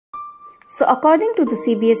So according to the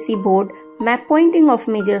CBSE board, map pointing of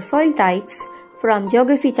major soil types from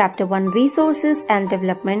Geography Chapter 1 Resources and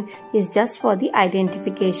Development is just for the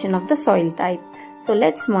identification of the soil type. So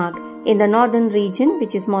let's mark in the northern region,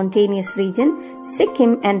 which is mountainous region,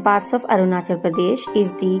 Sikkim and parts of Arunachal Pradesh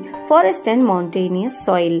is the forest and mountainous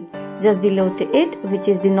soil. Just below to it, which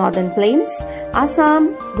is the northern plains,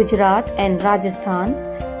 Assam, Gujarat and Rajasthan,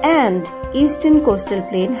 and eastern coastal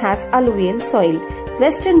plain has alluvial soil.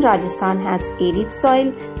 Western Rajasthan has arid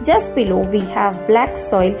soil. Just below we have black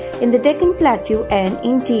soil in the Deccan Plateau and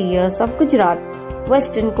interiors of Gujarat.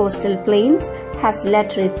 Western coastal plains has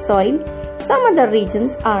laterite soil. Some other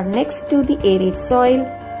regions are next to the arid soil: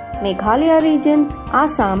 Meghalaya region,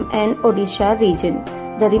 Assam and Odisha region.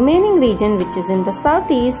 The remaining region, which is in the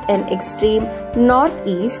southeast and extreme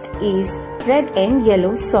northeast, is red and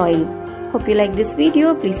yellow soil. Hope you like this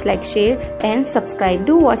video. Please like, share and subscribe.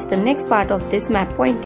 Do watch the next part of this map pointing.